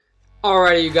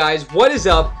Alrighty, you guys, what is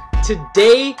up?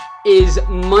 Today is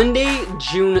Monday,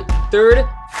 June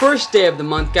 3rd, first day of the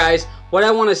month, guys. What I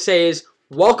want to say is,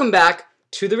 welcome back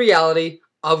to the reality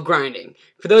of grinding.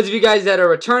 For those of you guys that are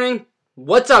returning,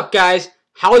 what's up, guys?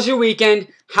 How was your weekend?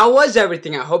 How was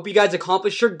everything? I hope you guys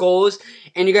accomplished your goals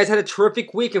and you guys had a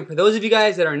terrific weekend. For those of you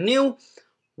guys that are new,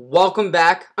 welcome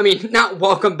back. Not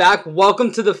welcome back.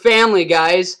 Welcome to the family,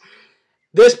 guys.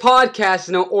 This podcast is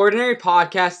no ordinary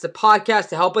podcast. It's a podcast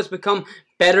to help us become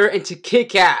better and to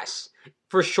kick ass,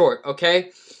 for short,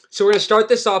 okay? So we're going to start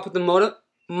this off with the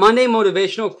Monday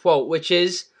motivational quote, which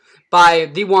is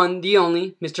by the one, the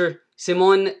only, Mr.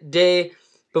 Simone de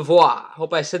Beauvoir.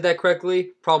 Hope I said that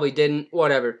correctly. Probably didn't.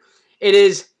 Whatever. It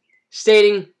is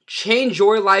stating, change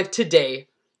your life today.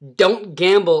 Don't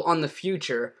gamble on the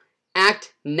future.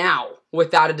 Act now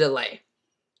without a delay.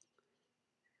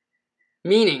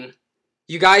 Meaning,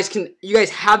 you guys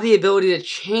have the ability to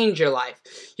change your life.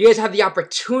 You guys have the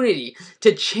opportunity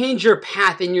to change your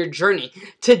path in your journey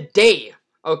today,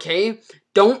 okay?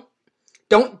 Don't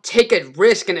take a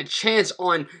risk and a chance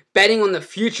on betting on the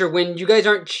future when you guys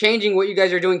aren't changing what you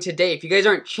guys are doing today. If you guys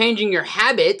aren't changing your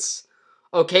habits,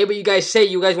 okay, but you guys say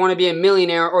you guys want to be a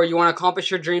millionaire or you want to accomplish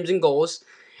your dreams and goals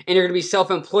and you're going to be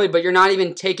self-employed, but you're not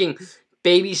even taking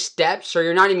baby steps or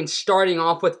you're not even starting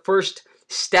off with first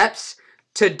steps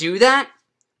to do that,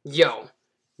 yo,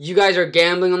 you guys are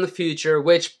gambling on the future,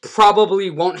 which probably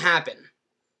won't happen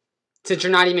since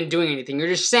you're not even doing anything. You're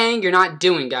just saying you're not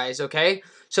doing, guys, okay?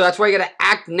 So that's why you gotta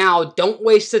act now. Don't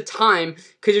waste the time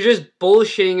because you're just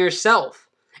bullshitting yourself.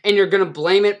 And you're gonna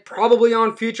blame it probably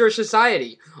on future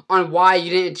society, on why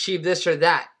you didn't achieve this or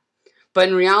that. But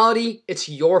in reality, it's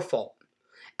your fault.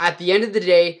 At the end of the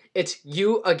day, it's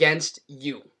you against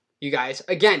you, you guys.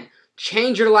 Again,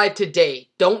 change your life today.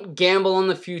 Don't gamble on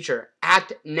the future.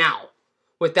 Act now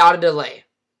without a delay.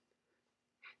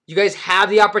 You guys have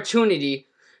the opportunity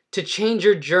to change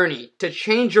your journey, to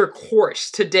change your course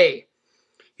today.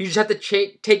 You just have to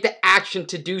take the action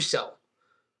to do so.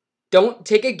 Don't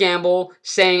take a gamble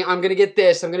saying, I'm going to get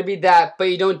this, I'm going to be that, but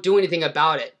you don't do anything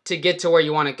about it to get to where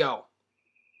you want to go.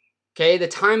 Okay? The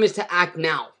time is to act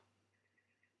now.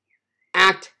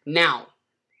 Act now.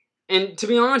 And to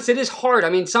be honest, it is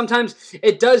hard. Sometimes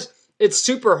it's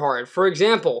super hard. For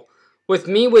example, with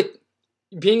me, with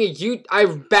being I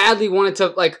badly wanted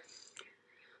to,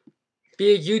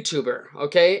 be a YouTuber,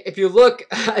 okay? If you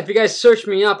guys search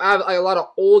me up, I have a lot of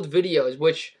old videos,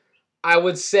 which I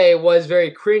would say was very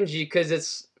cringy because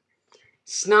it's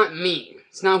not me.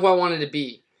 It's not who I wanted to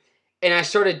be. And I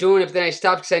started doing it, but then I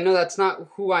stopped because I know that's not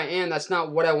who I am. That's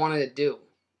not what I wanted to do.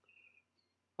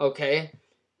 Okay?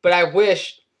 But I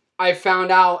wish I found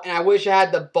out, and I wish I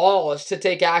had the balls to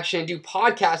take action and do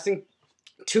podcasting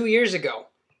 2 years ago.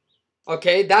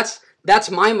 Okay? That's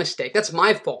my mistake. That's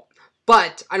my fault.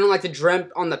 But I don't like to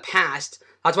dream on the past.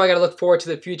 That's why I got to look forward to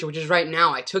the future, which is right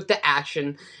now. I took the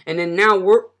action, and then now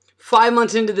we're 5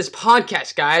 months into this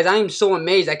podcast, guys. I am so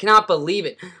amazed. I cannot believe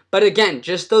it. But again,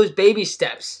 just those baby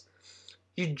steps.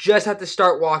 You just have to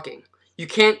start walking. You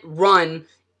can't run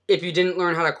if you didn't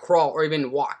learn how to crawl or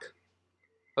even walk.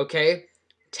 Okay?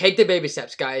 Take the baby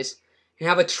steps, guys, and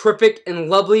have a terrific and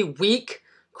lovely week.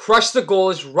 Crush the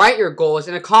goals, write your goals,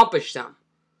 and accomplish them.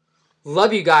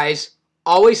 Love you guys.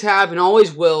 Always have and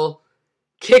always will.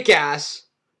 Kick ass.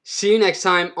 See you next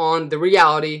time on The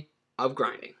Reality of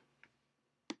Grinding.